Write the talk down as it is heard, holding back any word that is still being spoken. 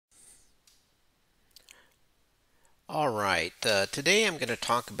All right, today I'm going to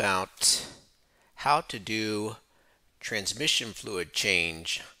talk about how to do transmission fluid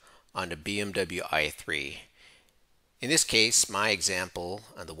change on the BMW i3. In this case, my example,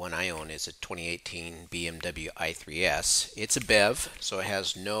 the one I own, is a 2018 BMW i3S. It's a BEV, so it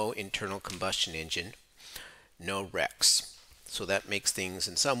has no internal combustion engine, no REX. So that makes things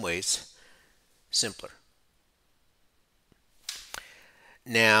in some ways simpler.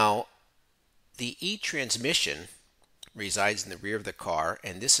 Now, the e-transmission resides in the rear of the car,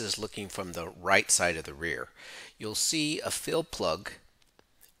 and this is looking from the right side of the rear. You'll see a fill plug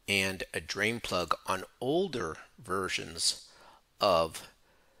and a drain plug on older versions of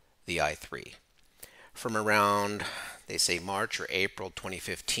the i3. From around, they say March or April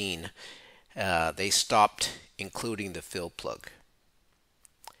 2015, they stopped including the fill plug.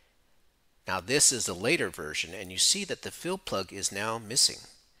 Now this is a later version, and you see that the fill plug is now missing.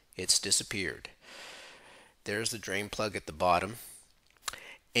 It's disappeared. There's the drain plug at the bottom,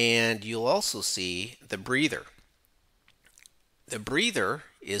 and you'll also see the breather. The breather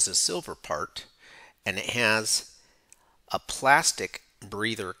is a silver part, and it has a plastic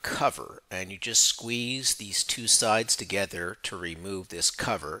breather cover, and you just squeeze these two sides together to remove this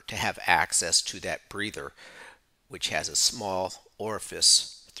cover to have access to that breather, which has a small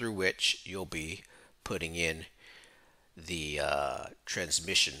orifice through which you'll be putting in the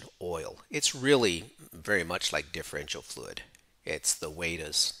transmission oil. It's really very much like differential fluid. The weight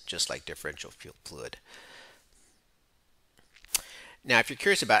is just like differential fluid. Now, if you're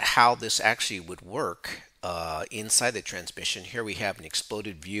curious about how this actually would work inside the transmission, here we have an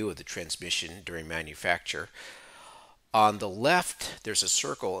exploded view of the transmission during manufacture. On the left, there's a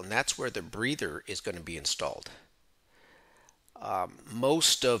circle, and that's where the breather is going to be installed.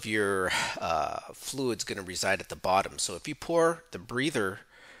 Most of your fluid's going to reside at the bottom. So if you pour the breather,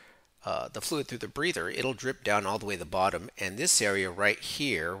 the fluid through the breather, it'll drip down all the way to the bottom. And this area right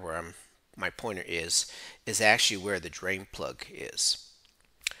here, where my pointer is actually where the drain plug is.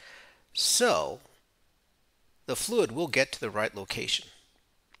 So the fluid will get to the right location.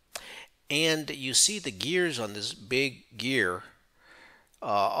 And you see the gears on this big gear.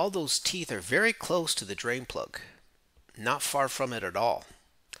 All those teeth are very close to the drain plug. Not far from it at all.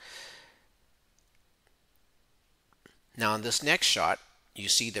 Now in this next shot, you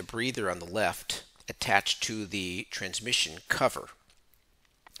see the breather on the left attached to the transmission cover.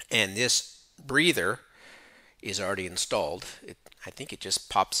 And this breather is already installed. I think it just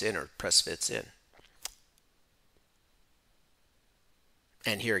pops in or press fits in.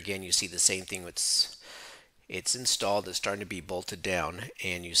 And here again you see the same thing. It's installed, it's starting to be bolted down,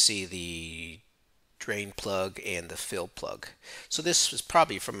 and you see the drain plug and the fill plug. So this was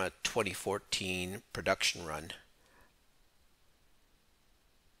probably from a 2014 production run.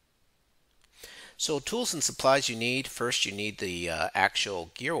 So tools and supplies you need. First you need the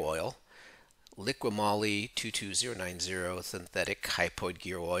actual gear oil. Liquimoly 22090 synthetic hypoid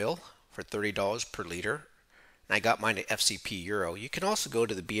gear oil for $30 per liter. And I got mine at FCP Euro. You can also go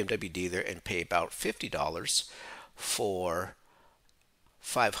to the BMW dealer and pay about $50 for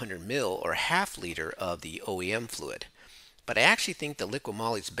 500 mil or half liter of the OEM fluid. But I actually think the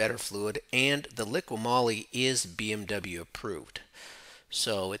Liquimoly is better fluid, and the Liquimoly is BMW approved.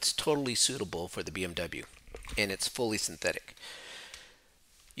 So it's totally suitable for the BMW, and it's fully synthetic.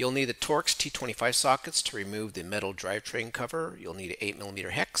 You'll need the Torx T25 sockets to remove the metal drivetrain cover. You'll need an 8mm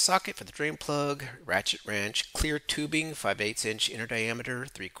hex socket for the drain plug, ratchet wrench, clear tubing, 5/8 inch inner diameter,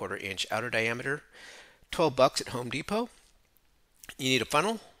 3/4 inch outer diameter, $12 at Home Depot. You need a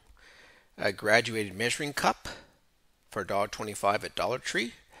funnel, a graduated measuring cup for $1.25 at Dollar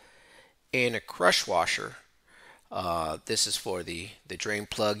Tree, and a crush washer. This is for the drain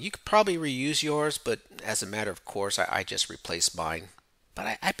plug. You could probably reuse yours, but as a matter of course, I just replaced mine.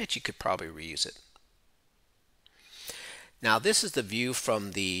 But I bet you could probably reuse it. Now this is the view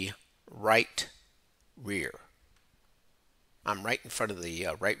from the right rear. I'm right in front of the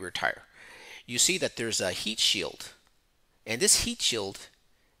right rear tire. You see that there's a heat shield. And this heat shield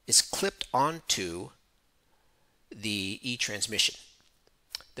is clipped onto the e-transmission.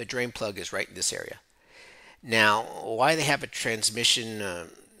 The drain plug is right in this area. Now, why they have a transmission,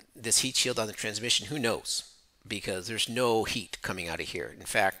 this heat shield on the transmission, who knows? Because there's no heat coming out of here. In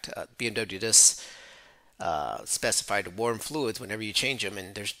fact, BMW does specify to warm fluids whenever you change them,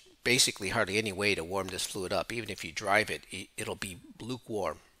 and there's basically hardly any way to warm this fluid up. Even if you drive it, it'll be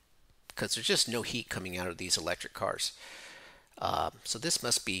lukewarm because there's just no heat coming out of these electric cars. So this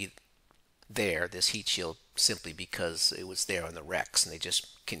must be there, this heat shield, simply because it was there on the REX, and they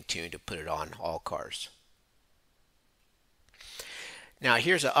just continue to put it on all cars. Now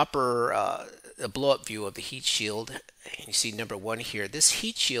here's an upper a blow-up view of the heat shield. You see number one here. This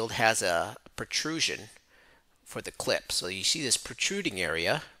heat shield has a protrusion for the clip. So you see this protruding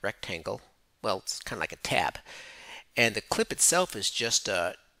area, rectangle. Well, it's kind of like a tab. And the clip itself is just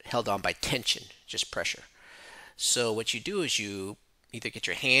held on by tension, just pressure. So what you do is you either get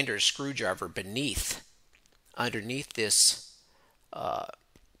your hand or a screwdriver underneath this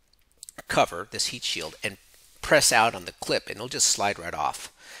cover, this heat shield, and press out on the clip, and it'll just slide right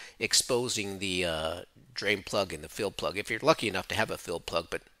off, exposing the drain plug and the fill plug. If you're lucky enough to have a fill plug,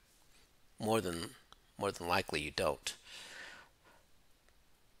 but more than likely you don't.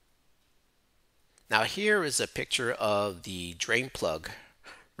 Now here is a picture of the drain plug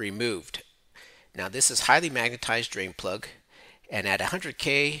removed. Now this is highly magnetized drain plug, and at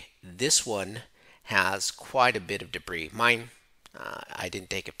 100K this one has quite a bit of debris. Mine I didn't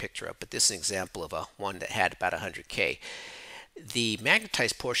take a picture of, but this is an example of one that had about 100K. The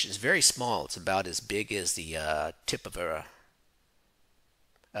magnetized portion is very small. It's about as big as the tip of a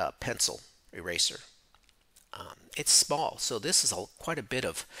pencil eraser. It's small, so this is quite a bit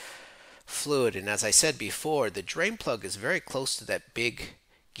of fluid. And as I said before, the drain plug is very close to that big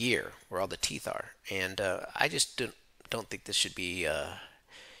gear where all the teeth are. And I just don't think this should be.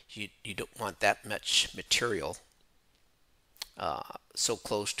 You don't want that much material so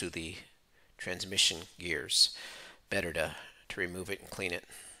close to the transmission gears. Better to remove it and clean it.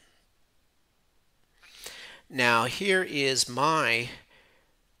 Now here is my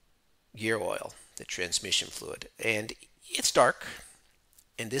gear oil, the transmission fluid, and it's dark,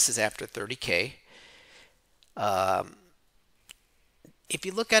 and this is after 30K. If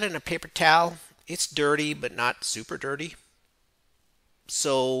you look at it in a paper towel, it's dirty but not super dirty.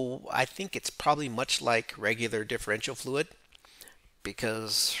 So I think it's probably much like regular differential fluid,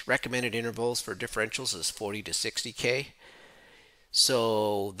 because recommended intervals for differentials is 40 to 60K.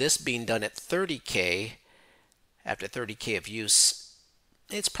 So this being done at 30K, after 30K of use,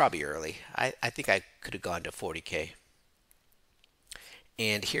 it's probably early. I think I could have gone to 40K.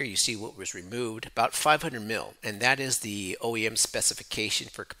 And here you see what was removed, about 500 mil, and that is the OEM specification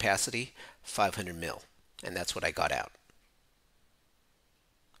for capacity, 500 mil, and that's what I got out.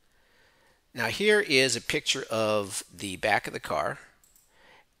 Now here is a picture of the back of the car,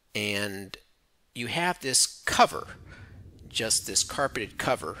 and you have this cover, just this carpeted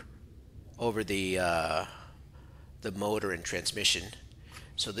cover over the motor and transmission.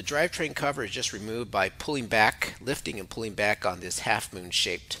 So the drivetrain cover is just removed by pulling back, lifting and pulling back on this half moon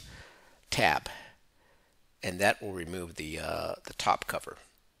shaped tab, and that will remove the top cover,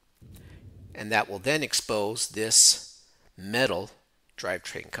 and that will then expose this metal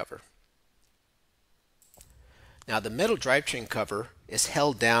drivetrain cover. Now the metal drivetrain cover is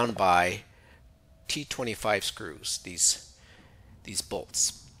held down by T25 screws, these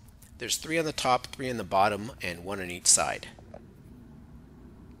bolts. There's 3 on the top, 3 on the bottom, and 1 on each side.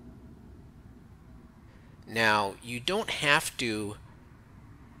 Now you don't have to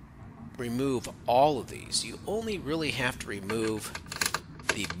remove all of these. You only really have to remove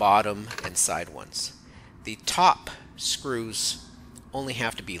the bottom and side ones. The top screws only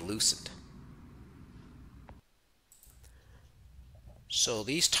have to be loosened. So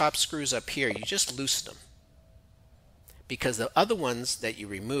these top screws up here, you just loosen them, because the other ones that you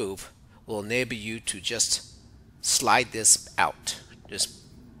remove will enable you to just slide this out. Just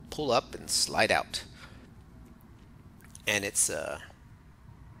pull up and slide out. And it's a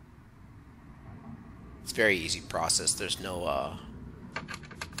very easy process. There's no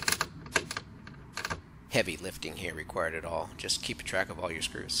heavy lifting here required at all. Just keep track of all your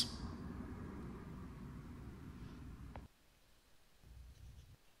screws.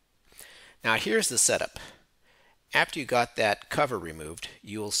 Now here's the setup. After you got that cover removed,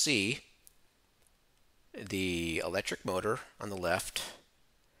 you will see the electric motor on the left.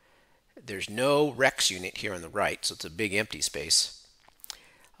 There's no Rex unit here on the right, so it's a big empty space.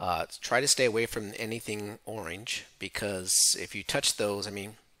 Try to stay away from anything orange, because if you touch those, I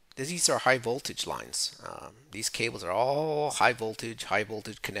mean, these are high voltage lines. These cables are all high voltage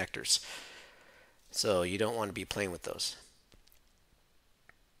connectors. So you don't want to be playing with those.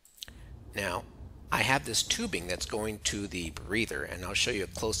 Now, I have this tubing that's going to the breather, and I'll show you a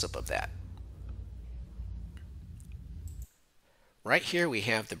close-up of that. Right here we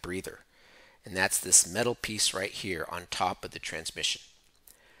have the breather, and that's this metal piece right here on top of the transmission.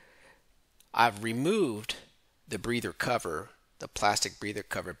 I've removed the breather cover, the plastic breather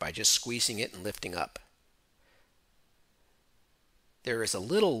cover, by just squeezing it and lifting up. There is a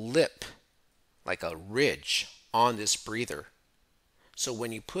little lip, like a ridge, on this breather. So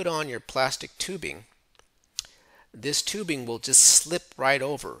when you put on your plastic tubing, this tubing will just slip right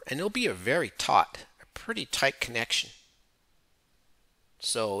over, and it'll be a pretty tight connection.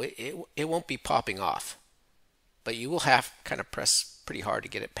 So it won't be popping off, but you will have to kind of press pretty hard to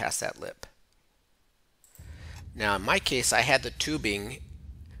get it past that lip. Now in my case, I had the tubing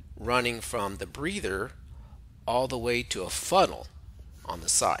running from the breather all the way to a funnel on the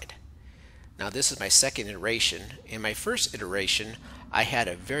side. Now this is my second iteration. In my first iteration, I had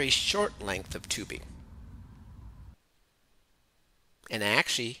a very short length of tubing. And I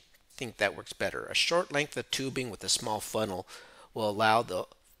actually think that works better. A short length of tubing with a small funnel will allow the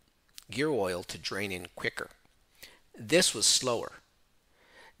gear oil to drain in quicker. This was slower.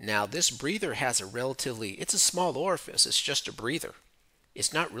 Now this breather has it's a small orifice, it's just a breather.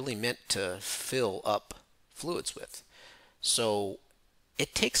 It's not really meant to fill up fluids with. So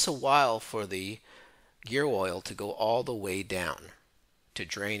it takes a while for the gear oil to go all the way down to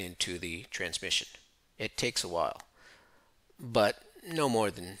drain into the transmission. It takes a while, but no more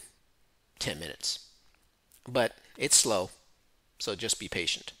than 10 minutes. But it's slow, so just be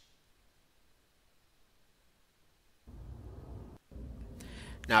patient.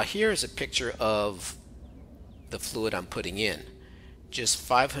 Now here is a picture of the fluid I'm putting in. Just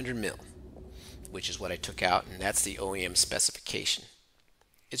 500 mil, which is what I took out, and that's the OEM specification.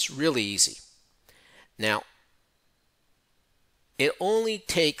 It's really easy. Now, it only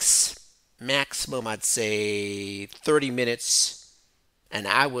takes maximum, I'd say, 30 minutes, and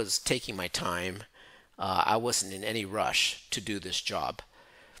I was taking my time. I wasn't in any rush to do this job.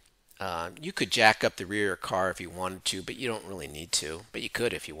 You could jack up the rear of your car if you wanted to, but you don't really need to, but you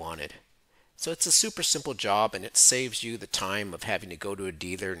could if you wanted. So it's a super simple job, and it saves you the time of having to go to a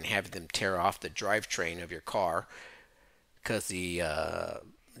dealer and having them tear off the drivetrain of your car, because the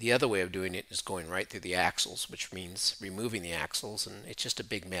other way of doing it is going right through the axles, which means removing the axles, and it's just a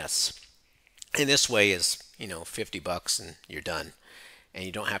big mess. And this way is, $50 and you're done, and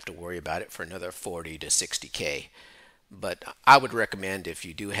you don't have to worry about it for another 40 to 60K. But I would recommend, if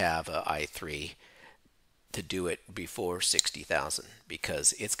you do have an i3, to do it before 60,000,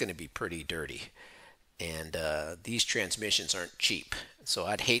 because it's going to be pretty dirty, and these transmissions aren't cheap, so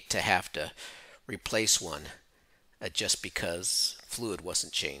I'd hate to have to replace one just because fluid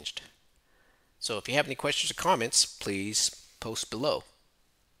wasn't changed. So if you have any questions or comments, please post below.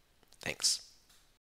 Thanks.